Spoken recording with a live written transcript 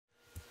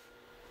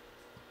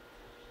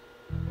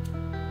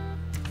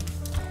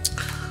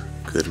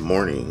Good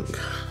morning,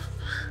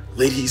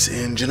 ladies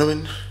and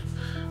gentlemen.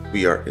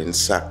 We are in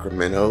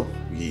Sacramento.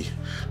 Me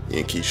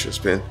and Keisha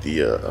spent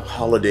the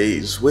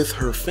holidays with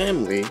her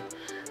family,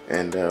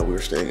 and we were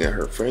staying at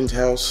her friend's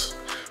house.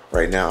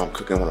 Right now, I'm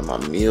cooking one of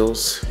my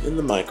meals in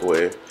the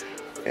microwave,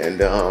 and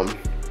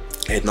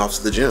heading off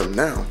to the gym.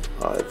 Now,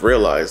 I've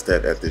realized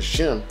that at this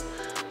gym,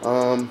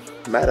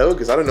 Matt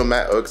Ogus, I didn't know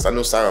Matt Ogus. I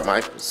know Silent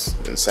Mike was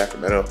in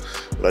Sacramento,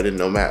 but I didn't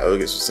know Matt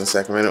Ogus was in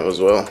Sacramento as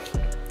well.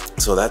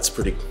 So that's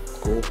pretty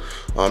cool.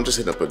 I'm just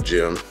hitting up a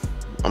gym.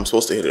 I'm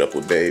supposed to hit it up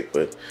with Babe,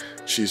 but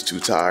she's too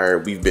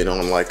tired. We've been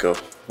on like a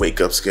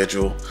wake up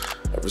schedule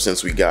ever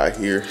since we got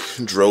here.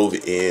 Drove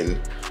in.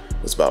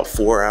 It was about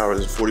 4 hours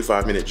and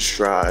 45-minute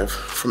drive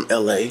from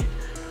LA.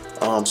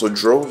 So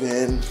drove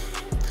in,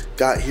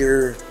 got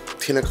here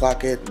 10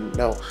 o'clock at,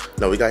 no,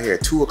 we got here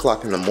at 2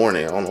 o'clock in the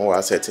morning. I don't know why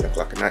I said 10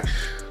 o'clock at night.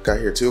 Got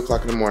here at 2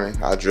 o'clock in the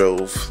morning. I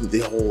drove the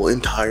whole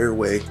entire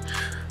way.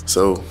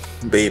 So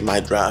Babe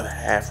might drive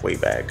halfway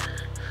back.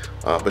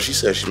 But she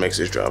says she makes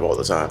this drive all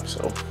the time,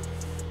 so.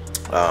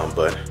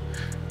 But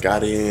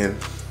got in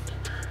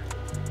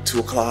 2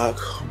 o'clock,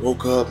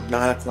 woke up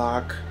 9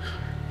 o'clock,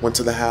 went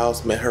to the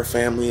house, met her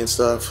family and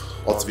stuff.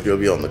 All this video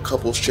will be on the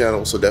couples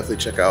channel, so definitely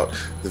check out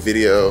the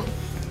video.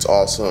 It's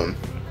awesome,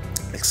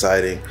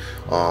 exciting.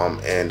 I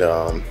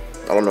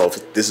don't know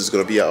if this is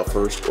gonna be out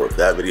first or if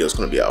that video is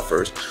gonna be out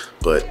first,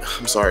 but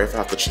I'm sorry if I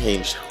have to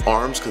change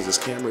arms because this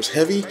camera is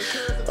heavy.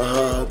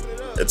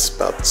 It's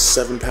about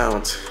 7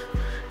 pounds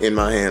in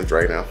my hands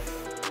right now.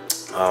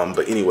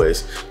 But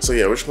anyways, so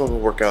yeah, we're just gonna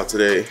work out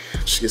today.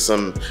 Just get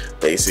some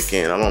basic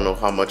in. I don't know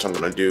how much I'm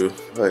gonna do,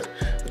 but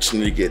I just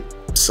need to get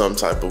some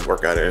type of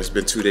workout in. It's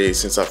been 2 days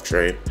since I've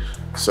trained.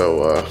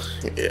 So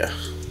yeah.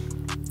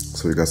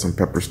 So we got some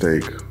pepper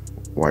steak,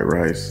 white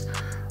rice,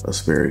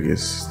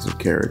 asparagus, some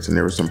carrots, and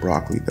there was some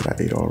broccoli that I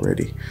ate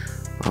already.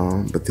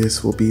 But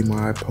this will be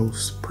my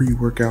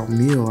pre-workout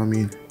meal. I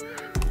mean,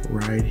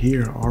 right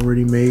here,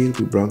 already made.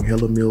 We brought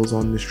hella meals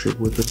on this trip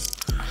with us.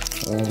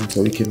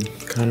 So we can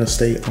kind of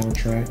stay on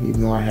track,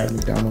 even though I had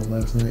McDonald's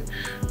last night.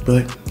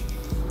 But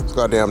it's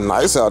goddamn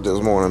nice out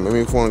this morning.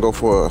 Maybe if we want to go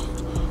for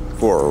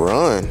a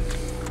run.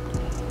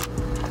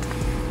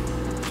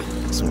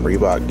 Some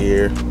Reebok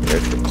gear,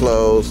 extra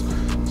clothes,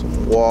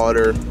 some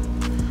water,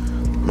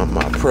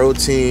 my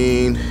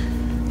protein,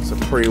 some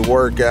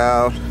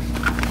pre-workout,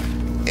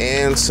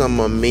 and some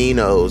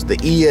aminos. The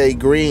EA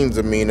Greens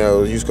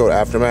aminos. Use code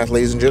Aftermath,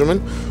 ladies and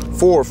gentlemen,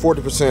 for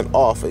 40%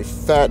 off, a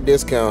fat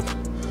discount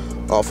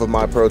off of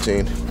my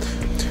protein.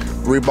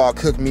 Reebok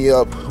hooked me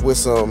up with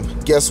some,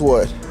 guess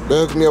what? They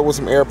hooked me up with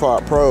some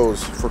AirPod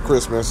Pros for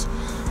Christmas.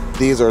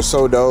 These are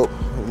so dope.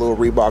 A little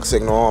Reebok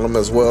signal on them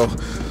as well.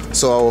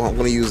 So I'm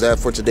gonna use that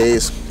for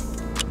today's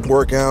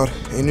workout.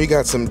 And we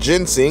got some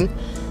ginseng.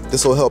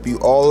 This will help you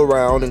all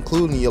around,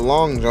 including your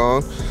long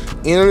john,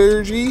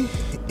 energy,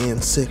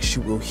 and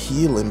sexual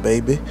healing,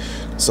 baby.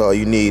 That's all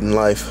you need in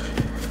life.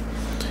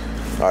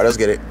 All right, let's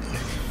get it.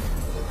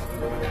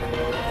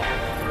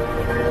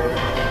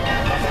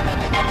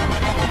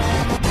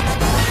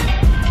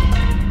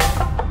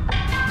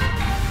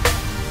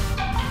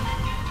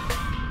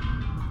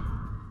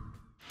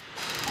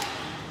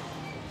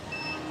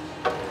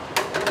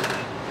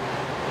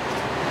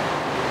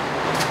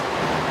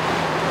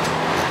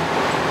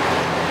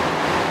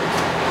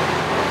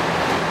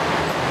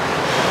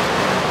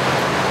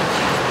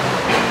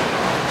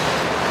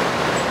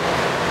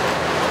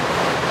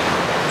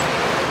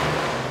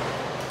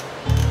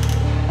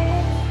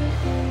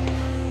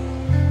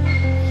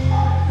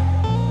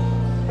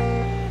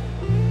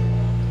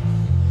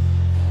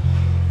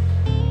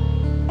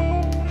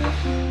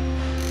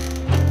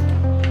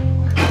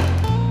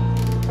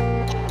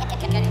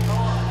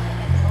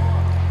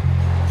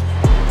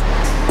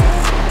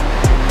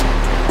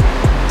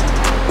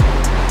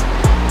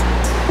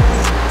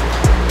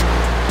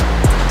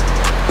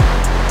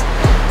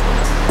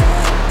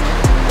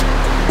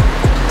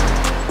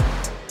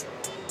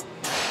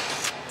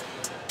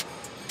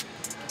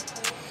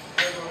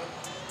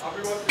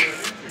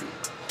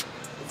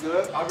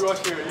 I'll be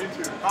watching your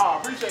YouTube. Oh, I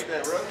appreciate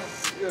that, bro.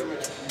 Good, man.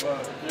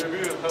 Your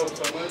videos help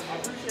so much. I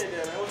appreciate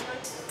that, man. What's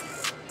next?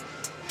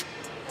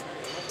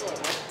 What's up,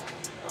 man?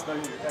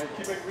 Thank you. Hey,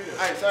 keep making videos.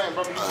 Hey, same,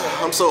 bro.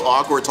 I'm so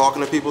awkward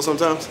talking to people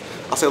sometimes.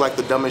 I'll say like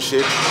the dumbest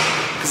shit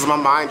because my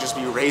mind just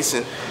be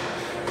racing.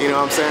 You know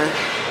what I'm saying?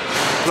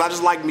 Because I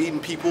just like meeting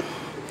people.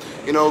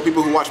 You know,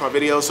 people who watch my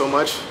videos so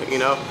much, you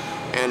know.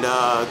 And,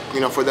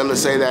 you know, for them to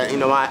say that, you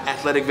know, my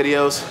athletic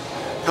videos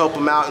help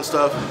them out and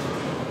stuff,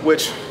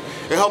 which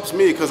it helps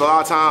me because a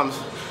lot of times,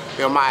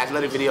 you know, my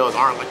athletic videos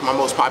aren't like my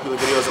most popular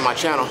videos on my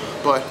channel.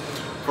 But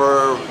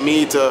for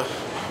me to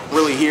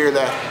really hear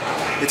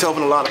that it's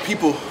helping a lot of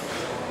people,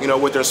 you know,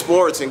 with their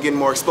sports and getting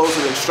more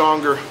explosive and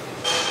stronger,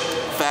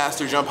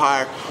 faster, jump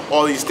higher,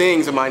 all these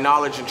things in my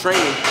knowledge and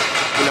training,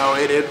 you know,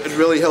 it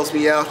really helps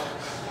me out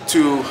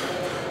to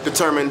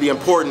determine the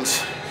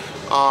importance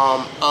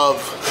of,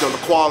 you know,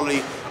 the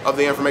quality of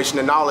the information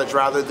and knowledge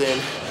rather than,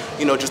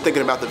 you know, just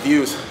thinking about the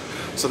views.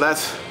 So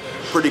that's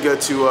pretty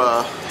good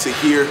to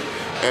hear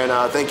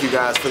and thank you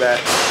guys for that.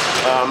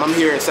 I'm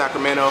here in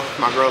Sacramento,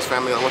 my girl's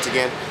family once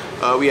again.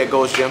 We at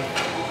Gold's Gym,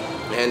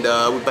 and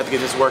we're about to get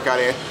this workout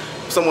in.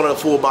 Somewhat of a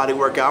full body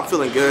workout. I'm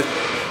feeling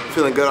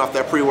good off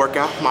that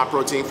pre-workout. My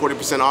protein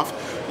 40% off.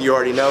 You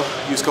already know.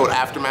 Use code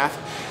Aftermath,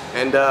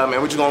 and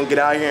we're just gonna get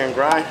out here and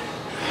grind,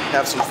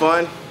 have some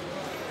fun.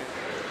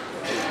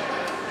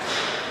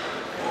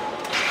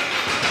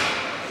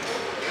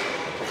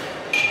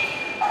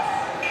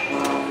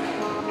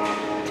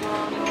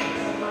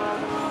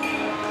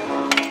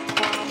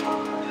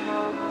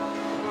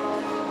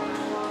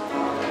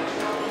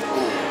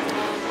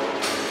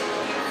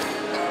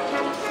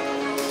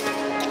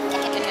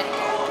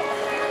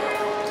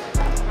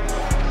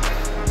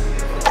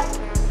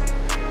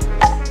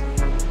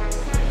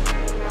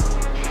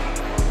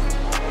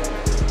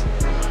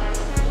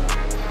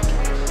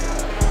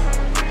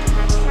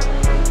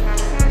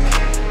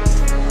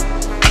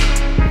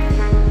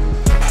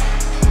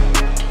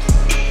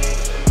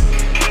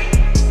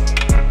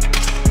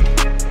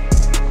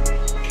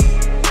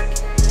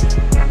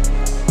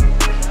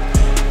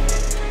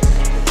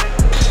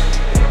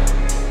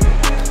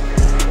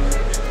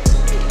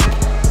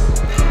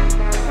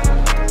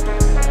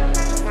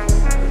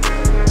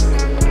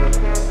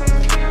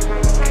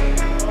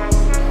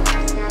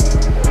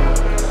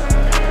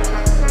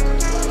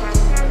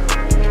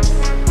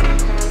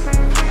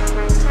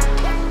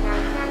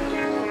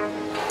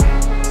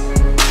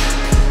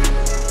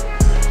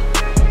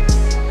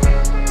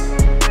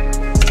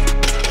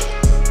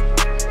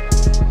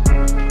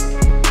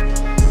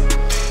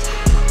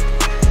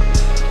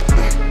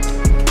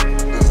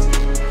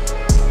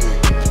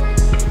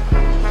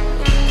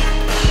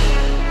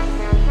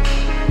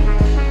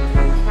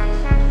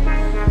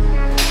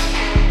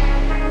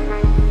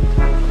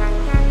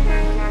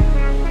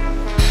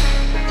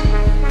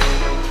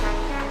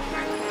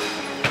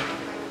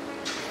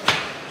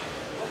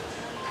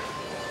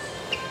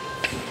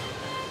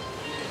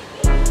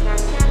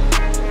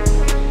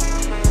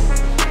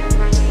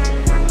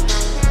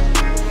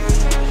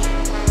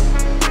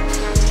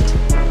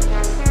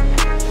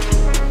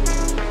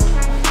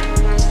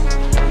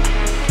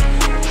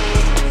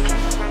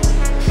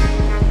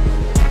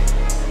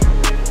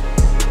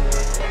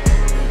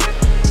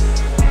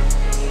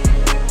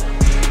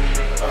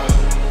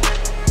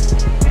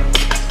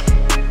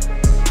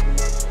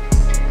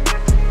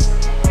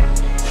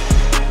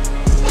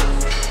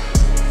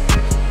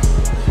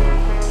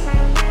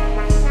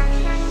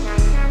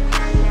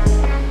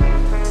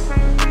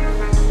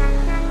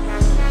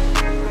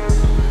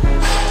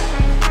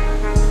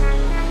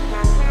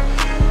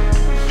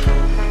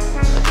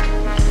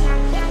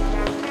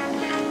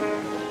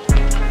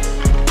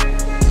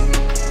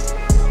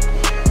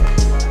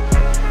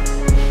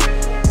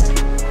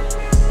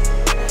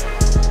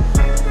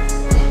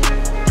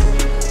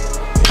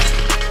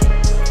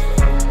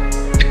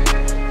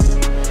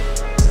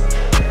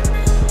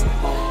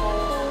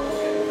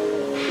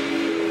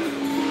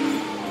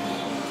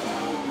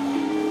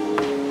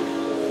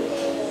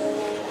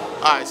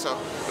 Alright, so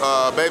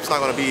babe's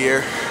not gonna be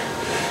here.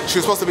 She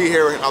was supposed to be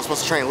here and I was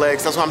supposed to train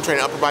legs. That's why I'm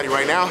training upper body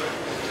right now.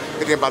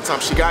 I think by the time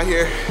she got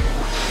here,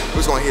 we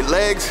was gonna hit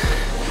legs.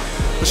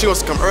 But she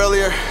wants to come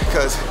earlier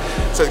because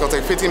it says it's gonna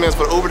take 15 minutes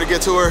for the Uber to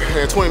get to her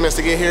and 20 minutes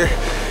to get here.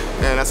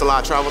 And that's a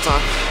lot of travel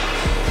time.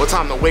 What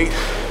time to wait?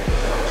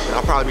 And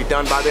I'll probably be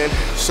done by then.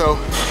 So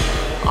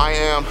I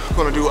am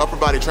gonna do upper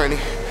body training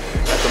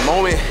at the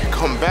moment,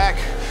 come back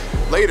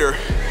later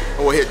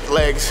and we'll hit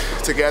legs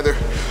together,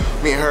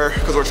 me and her,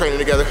 because we're training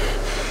together.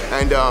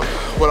 And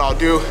what I'll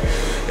do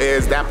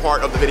is that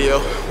part of the video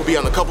will be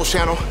on the Couples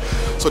channel.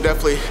 So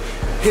definitely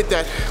hit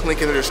that link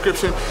in the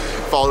description,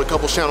 follow the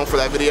Couples channel for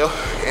that video.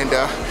 And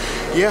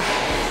yeah,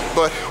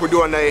 but we're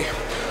doing a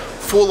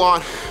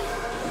full-on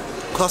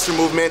cluster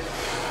movement,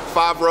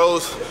 5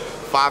 rows,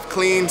 5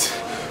 cleans,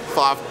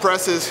 5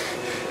 presses,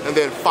 and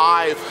then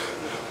 5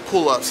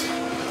 pull-ups.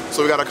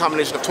 So we got a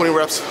combination of 20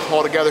 reps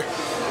all together,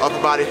 upper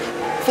body,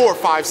 4 or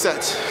 5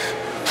 sets.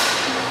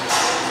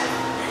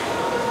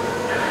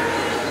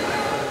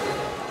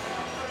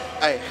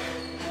 Hey,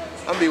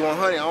 I'm gonna be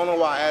 100. I don't know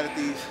why I added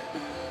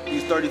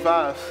these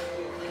 35s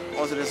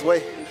onto this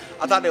weight.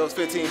 I thought they was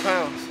 15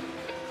 pounds,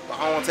 but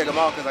I don't want to take them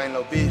off because I ain't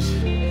no bitch.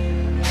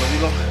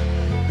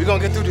 But we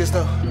gonna get through this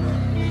though.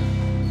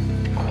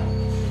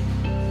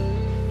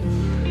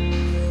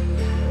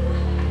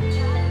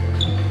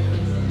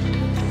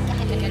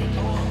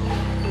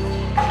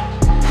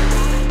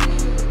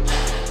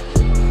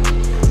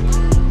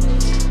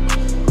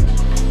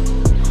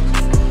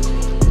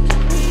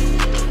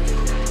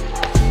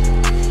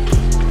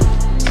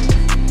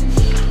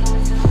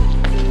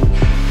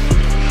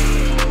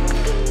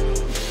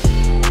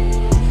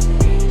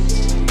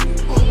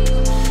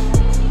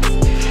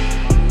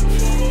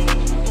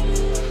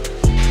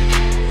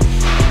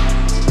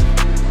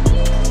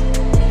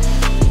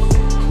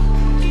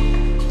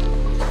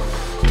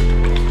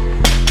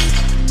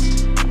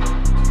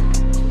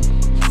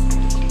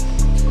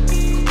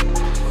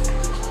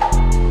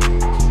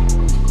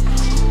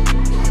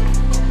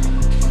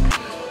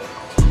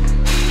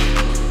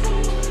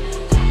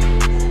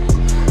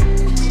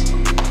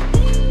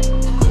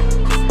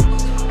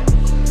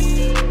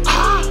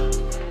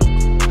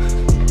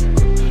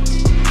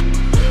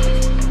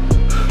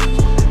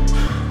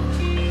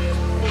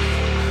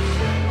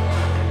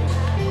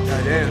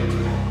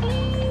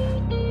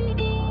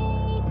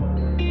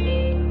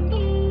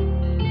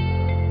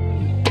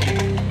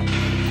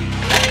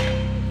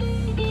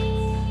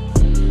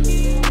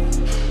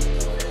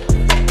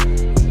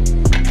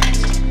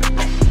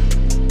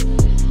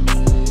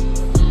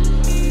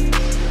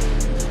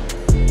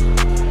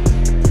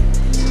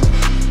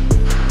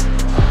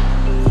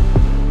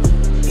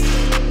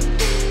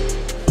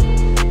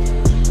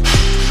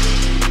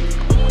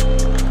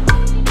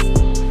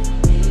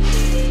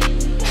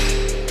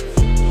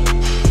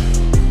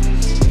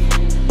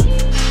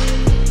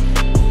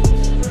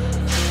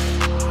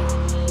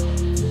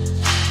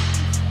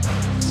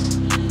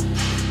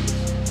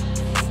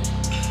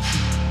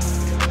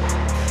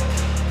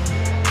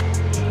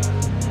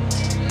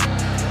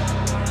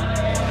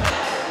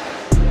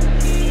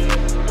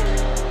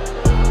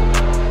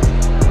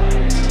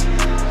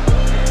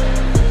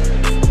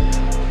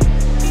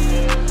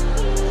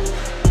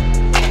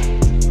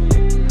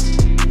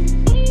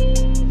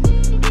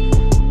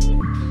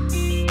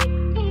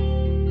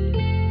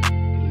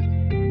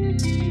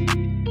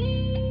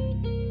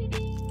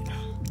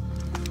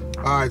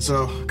 right,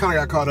 so kind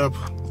of got caught up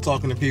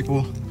talking to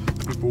people.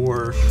 People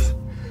were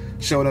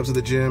showing up to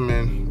the gym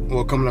and,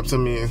 well, coming up to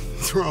me and,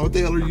 Terron, what the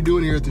hell are you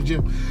doing here at the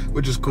gym?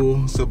 Which is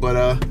cool. So, but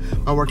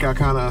my workout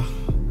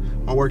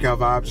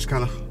vibe just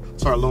kind of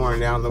started lowering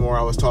down the more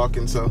I was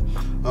talking. So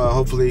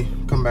hopefully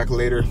come back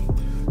later,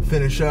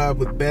 finish up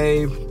with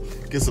Babe,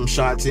 get some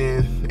shots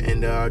in,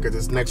 and get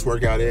this next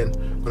workout in.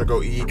 I'm gonna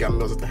go eat, got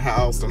meals at the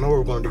house. Don't know what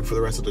we're gonna do for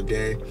the rest of the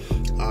day.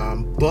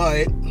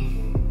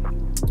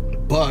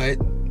 But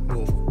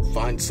we'll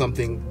find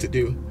something to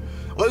do.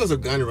 Oh, there's a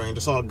gun range.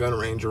 I saw a gun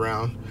range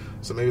around.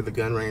 So maybe the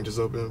gun range is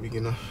open. We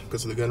can go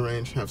to the gun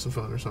range, have some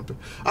fun or something.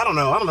 I don't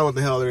know. I don't know what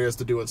the hell there is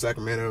to do in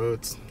Sacramento.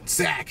 It's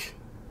sack,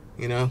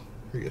 you know?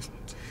 You're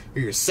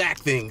your sack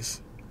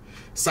things.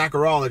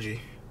 Saccarology.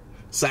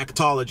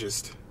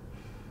 Sackatologist.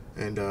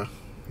 And,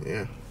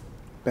 yeah.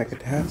 Back at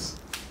the house.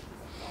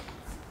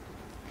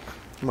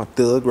 My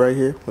thug right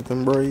here with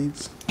them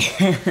braids.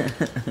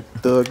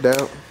 Thugged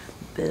out.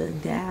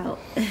 Thugged out.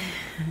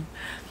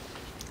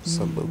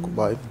 Some local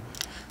bite.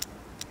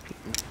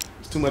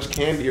 There's too much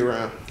candy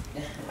around.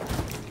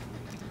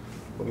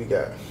 What we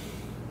got?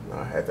 No,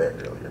 I had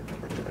that earlier.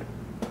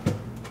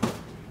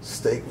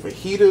 Steak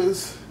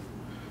fajitas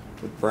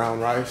with brown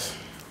rice.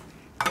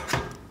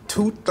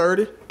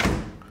 $2.30.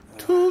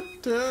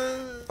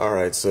 $2.30. All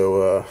right,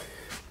 so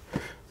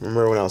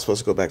remember when I was supposed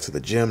to go back to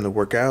the gym to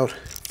work out?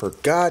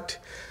 Forgot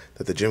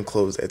that the gym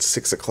closed at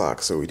 6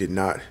 o'clock, so we did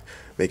not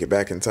make it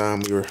back in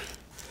time. We were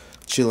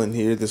chilling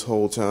here this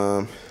whole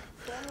time.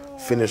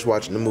 Finished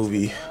watching the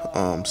movie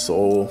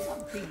Soul.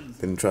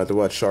 Then tried to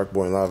watch Shark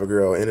Boy and Lava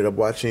Girl. Ended up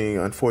watching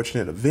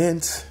Unfortunate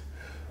Events.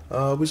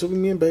 So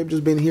me and Babe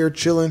just been here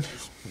chilling.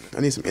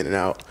 I need some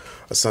In-N-Out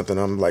or something.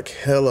 I'm like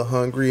hella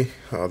hungry.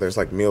 There's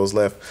like meals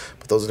left,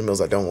 but those are the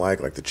meals I don't like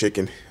the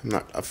chicken. I'm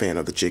not a fan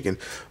of the chicken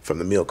from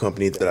the meal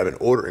company that I've been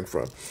ordering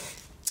from.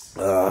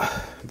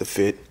 The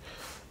Fit,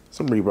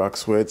 some Reebok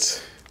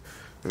sweats,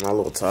 and my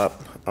little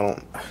top.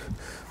 I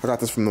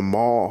got this from the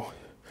mall.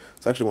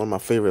 It's actually one of my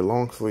favorite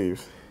long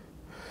sleeves.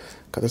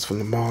 Got this from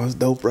the mall. It's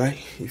dope, right?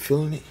 You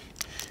feeling it?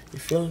 You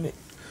feeling it?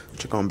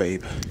 Check on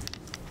Babe.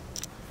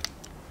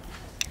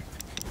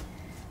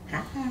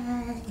 Hi.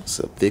 What's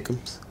up,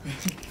 Thickums?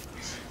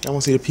 Y'all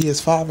want to see the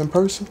PS5 in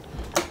person?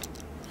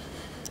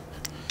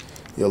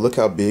 Yo, look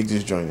how big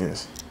this joint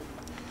is.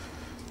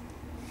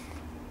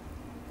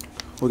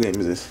 What game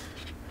is this?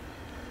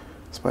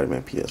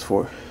 Spider-Man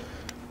PS4.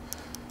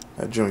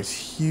 That joint's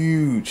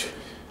huge.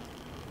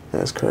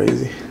 That's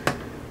crazy.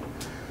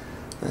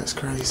 That's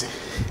crazy.